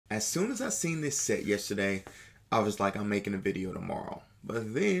as soon as I seen this set yesterday, I was like, I'm making a video tomorrow.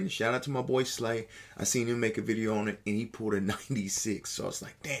 But then, shout out to my boy Slay. I seen him make a video on it, and he pulled a 96. So I was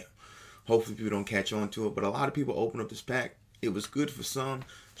like, damn. Hopefully people don't catch on to it. But a lot of people open up this pack. It was good for some.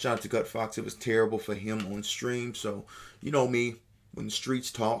 Shout out to Gut Fox. It was terrible for him on stream. So, you know me. When the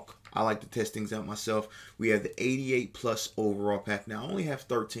streets talk, I like to test things out myself. We have the 88 plus overall pack. Now, I only have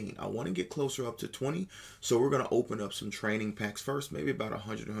 13. I want to get closer up to 20. So we're going to open up some training packs first. Maybe about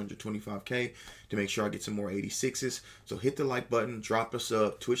 100, 125K to make sure I get some more 86s. So hit the like button. Drop us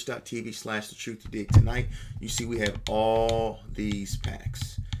up. Twitch.tv/therealdatruthyadig. Tonight, you see we have all these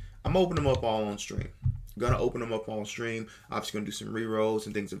packs. I'm opening them up all on stream. Gonna open them up on stream. Obviously gonna do some rerolls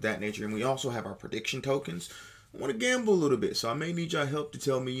and things of that nature. And we also have our prediction tokens. I want to gamble a little bit, so I may need y'all help to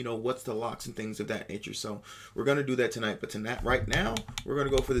tell me, you know, what's the locks and things of that nature. So we're gonna do that tonight. But tonight, right now, we're gonna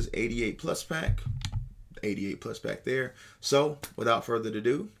go for this 88 plus pack. 88 plus pack there. So without further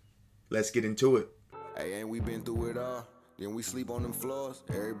ado, let's get into it. Hey, ain't we been through it all? Then we sleep on them floors.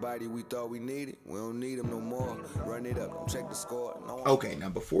 Everybody we thought we needed, we don't need them no more. Run it up, don't check the score. No. Okay, now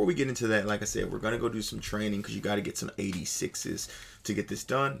before we get into that, like I said, we're going to go do some training because you got to get some 86s to get this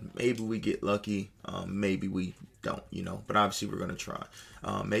done. Maybe we get lucky. Maybe we don't, you know. But obviously we're going to try.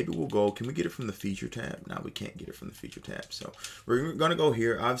 Maybe we'll go. Can we get it from the feature tab? No, we can't get it from the feature tab. So we're going to go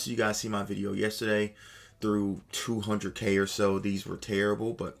here. Obviously, you guys see my video yesterday through 200K or so. These were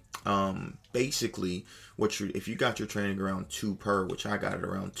terrible, but basically if you got your training around 2 per, which I got it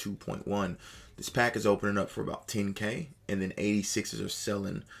around 2.1, this pack is opening up for about 10K, and then 86s are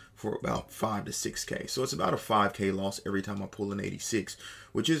selling for about 5 to 6K. So it's about a 5K loss every time I pull an 86,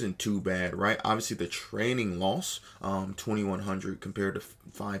 which isn't too bad, right? Obviously the training loss, 2100 compared to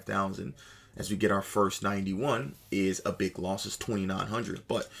 5000 as we get our first 91 is a big loss. It's 2900,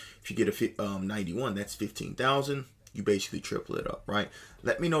 but if you get a 91, that's 15,000. You basically triple it up, right?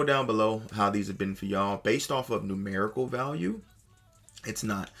 Let me know down below how these have been for y'all. Based off of numerical value, it's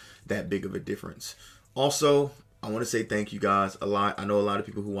not that big of a difference. Also, I want to say thank you guys a lot. I know a lot of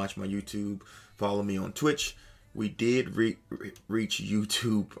people who watch my YouTube follow me on Twitch. We did reach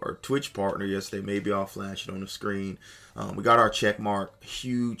YouTube or Twitch partner yesterday. Maybe I'll flash it on the screen. We got our check mark.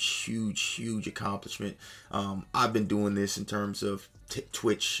 Huge accomplishment. I've been doing this in terms of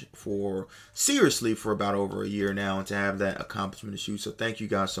Twitch for about over a year now, and to have that accomplishment is huge. So thank you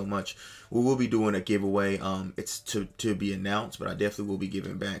guys so much. We will be doing a giveaway. It's to be announced, but I definitely will be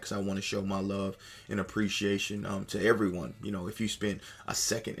giving back because I want to show my love and appreciation to everyone. You know, if you spent a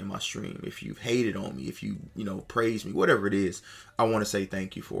second in my stream, if you've hated on me, if you praise me, whatever it is, I want to say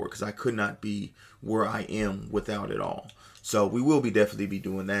thank you for it because I could not be where I am without it all. So we will definitely be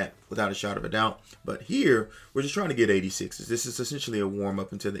doing that without a shadow of a doubt. But here, we're just trying to get 86s. This is essentially a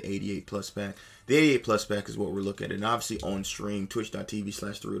warm-up into the 88 plus pack. The 88 plus pack is what we're looking at. And obviously on stream,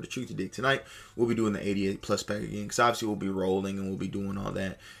 twitch.tv/therealdatruthyadig. Tonight, we'll be doing the 88 plus pack again. Because obviously we'll be rolling and we'll be doing all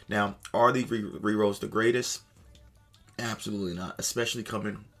that. Now, are these rerolls the greatest? Absolutely not. Especially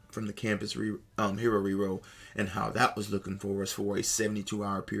coming from the Campus Hero reroll and how that was looking for us for a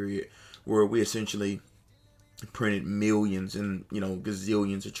 72-hour period where we essentially printed millions and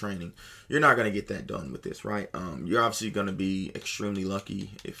gazillions of training. You're not going to get that done with this, right? You're obviously going to be extremely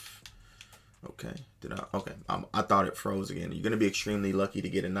lucky if I thought it froze again. You're going to be extremely lucky to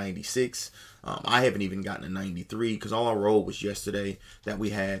get a 96. I haven't even gotten a 93 because all I rolled was yesterday that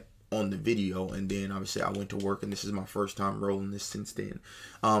we had on the video, and then obviously I went to work, and this is my first time rolling this since then.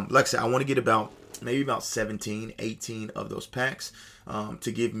 Like I said, I want to get maybe about 17, 18 of those packs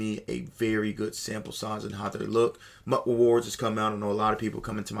to give me a very good sample size and how they look. MUT rewards has come out. I know a lot of people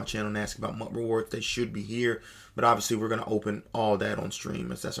come into my channel and ask about MUT rewards. They should be here, but obviously we're going to open all that on stream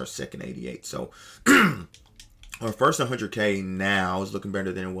as that's our second 88. So our first 100K now is looking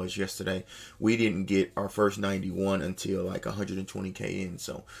better than it was yesterday. We didn't get our first 91 until like 120K in.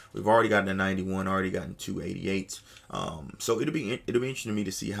 So we've already gotten a 91, already gotten 2 88s. So it'll be interesting to me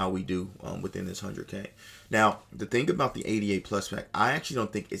to see how we do within this 100K. Now, the thing about the 88 plus pack, I actually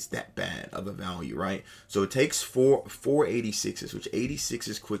don't think it's that bad of a value, right? So it takes four 86s, which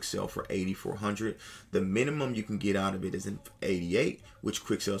 86s quick sell for 8,400. The minimum you can get out of it is an 88, which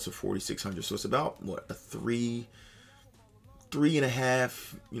quick sells for 4,600. So it's about what, a three and a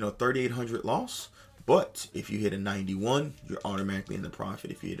half, 3,800 loss. But if you hit a 91, you're automatically in the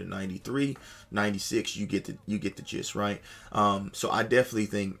profit. If you hit a 93, 96, you get the gist, right? So I definitely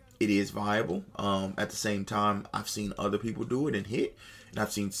think it is viable. At the same time, I've seen other people do it and hit, and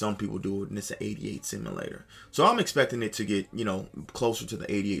I've seen some people do it, and it's an 88 simulator. So I'm expecting it to get, you know, closer to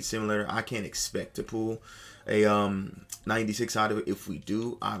the 88 simulator. I can't expect to pull a 96 out of it. If we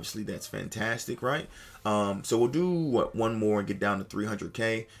do, obviously that's fantastic, right? So we'll do one more and get down to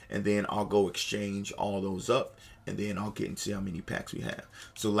 300k, and then I'll go exchange all those up, and then I'll get and see how many packs we have.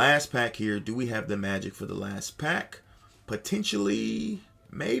 So last pack here, do we have the magic for the last pack? Potentially,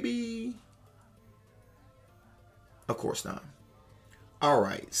 maybe. Of course not. All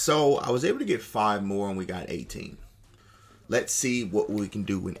right, so I was able to get 5 more and we got 18. Let's see what we can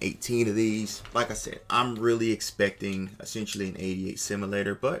do in 18 of these. Like I said, I'm really expecting essentially an 88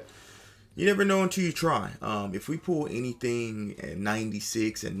 simulator, but you never know until you try. If we pull anything at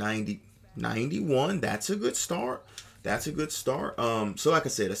 96 and 91, that's a good start. That's a good start. So like I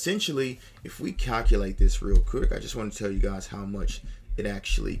said, essentially, if we calculate this real quick, I just want to tell you guys how much it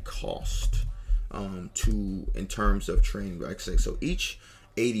actually cost in terms of training. Like I say, so each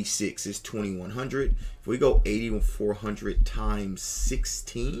 86 is 2100. If we go 8400 times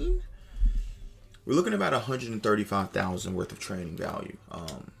 16, we're looking at about 135,000 worth of training value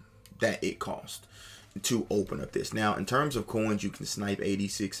that it cost to open up this. Now, in terms of coins, you can snipe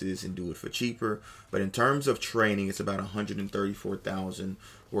 86s and do it for cheaper, but in terms of training, it's about 134,000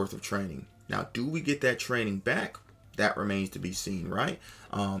 worth of training. Now, do we get that training back? That remains to be seen, right?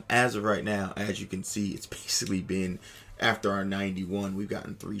 As of right now, as you can see, it's basically been, after our 91, we've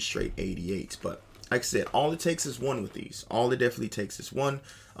gotten 3 straight 88s. But like I said, all it takes is one with these. All it definitely takes is one.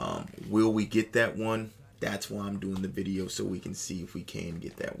 Will we get that one? That's why I'm doing the video, so we can see if we can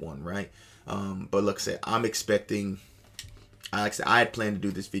get that one, right? But like I said, I'm expecting, like I said, I had planned to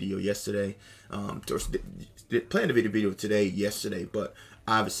do this video yesterday. Planned to do the video today, yesterday, but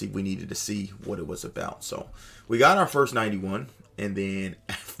obviously we needed to see what it was about. So we got our first 91, and then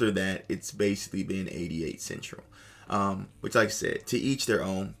after that, it's basically been 88 Central. Which, like I said, to each their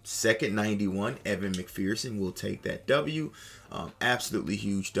own. Second 91, Evan McPherson will take that W. Absolutely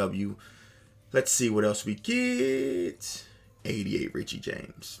huge W. Let's see what else we get. 88 Richie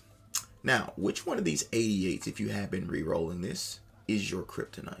James. Now, which one of these 88s, if you have been re-rolling this, is your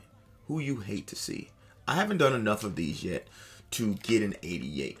kryptonite? Who you hate to see? I haven't done enough of these yet to get an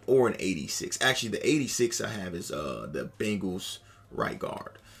 88 or an 86. Actually, the 86 I have is the Bengals right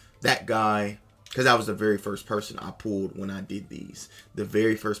guard. That guy, because that was the very first person I pulled when I did these. The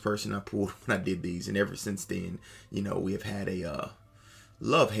very first person I pulled when I did these. And ever since then, you know, we have had a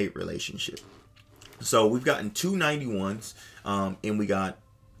love-hate relationship. So we've gotten 2 91s, and we got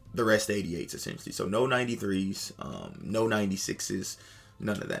the rest 88s essentially. So no 93s, no 96s,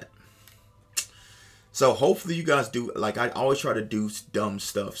 none of that. So hopefully you guys do, like I always try to do dumb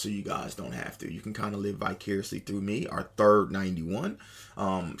stuff so you guys don't have to. You can kind of live vicariously through me, our third 91.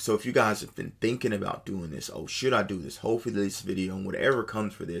 So if you guys have been thinking about doing this, oh, should I do this? Hopefully this video and whatever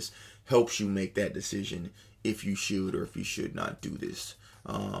comes for this helps you make that decision if you should or if you should not do this.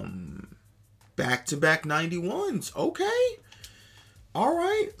 Back-to-back 91s. Okay. All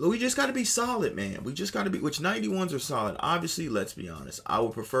right. We just got to be solid, man. We just got to be, which 91s are solid. Obviously, let's be honest. I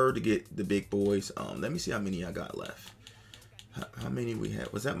would prefer to get the big boys. Let me see how many I got left. How many we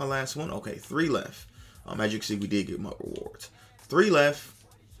had? Was that my last one? Okay, 3 left. As you can see, we did get my rewards. 3 left.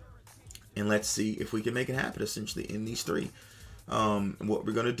 And let's see if we can make it happen, essentially, in these 3. What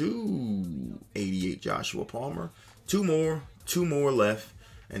we're going to do, 88 Joshua Palmer. 2 more left.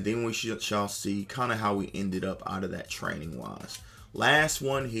 And then we shall see kind of how we ended up out of that training-wise. Last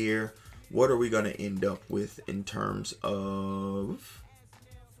one here. What are we going to end up with in terms of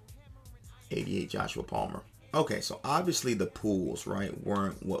 88 Joshua Palmer? Okay, so obviously the pools, right,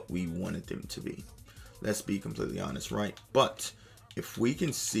 weren't what we wanted them to be. Let's be completely honest, right? But if we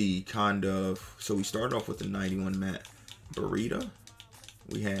can see kind of, so we started off with the 91 Matt Burita.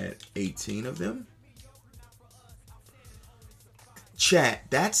 We had 18 of them. Chat,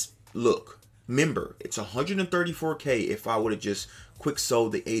 that's, look, remember, it's 134K. If I would have just quick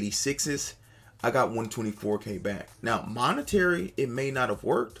sold the 86s, I got 124K back. Now, monetary, it may not have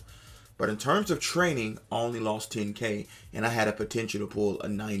worked, but in terms of training, I only lost 10K, and I had a potential to pull a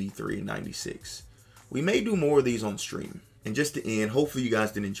 93 and 96. We may do more of these on stream. And just to end, hopefully you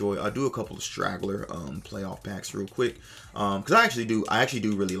guys did enjoy. I'll do a couple of straggler playoff packs real quick, because I actually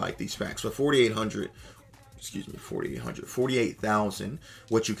do really like these packs. So 4,800. Excuse me, 4,800, 48,000.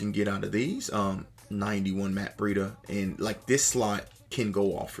 What you can get out of these, 91 Matt Breida, and like this slot can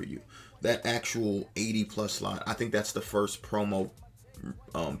go off for you. That actual 80+ slot, I think that's the first promo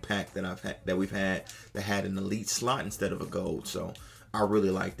pack that we've had that had an elite slot instead of a gold. So I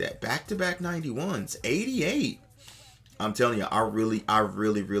really like that. Back-to-back 91s, 88. I'm telling you, I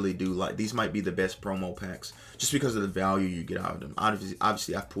really do like these. Might be the best promo packs just because of the value you get out of them.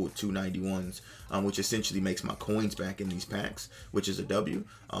 Obviously I've pulled 291s, which essentially makes my coins back in these packs, which is a W.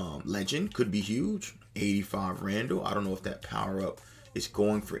 Legend could be huge. 85 Randall. I don't know if that power up is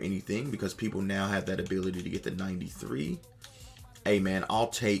going for anything because people now have that ability to get the 93. Hey man, I'll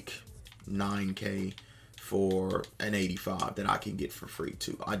take 9K for an 85 that I can get for free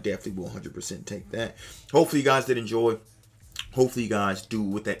too. I definitely will 100% take that. Hopefully you guys did enjoy. Hopefully you guys do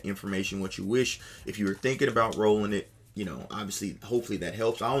with that information what you wish. If you were thinking about rolling it, you know, obviously, hopefully that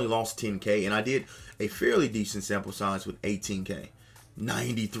helps. I only lost 10K, and I did a fairly decent sample size with 18K.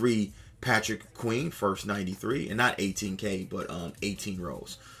 93 Patrick Queen, first 93, and not 18K, but 18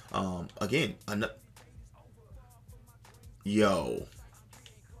 rolls. Again,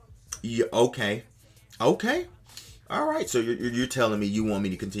 okay. Okay. All right. So you're telling me you want me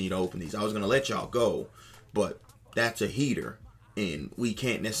to continue to open these. I was going to let y'all go, but that's a heater, and we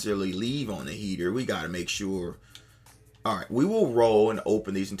can't necessarily leave on a heater. We got to make sure. All right. We will roll and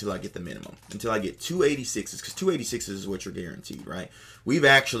open these until I get the minimum, until I get 286s, because 286s is what you're guaranteed, right? We've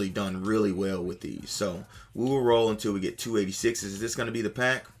actually done really well with these. So we will roll until we get 286s. Is this going to be the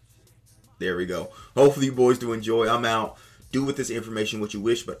pack? There we go. Hopefully you boys do enjoy. I'm out. Do with this information what you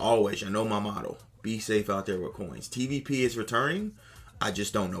wish, but always, I know my motto. Be safe out there with coins. TVP is returning. I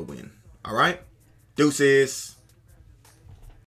just don't know when. All right? Deuces.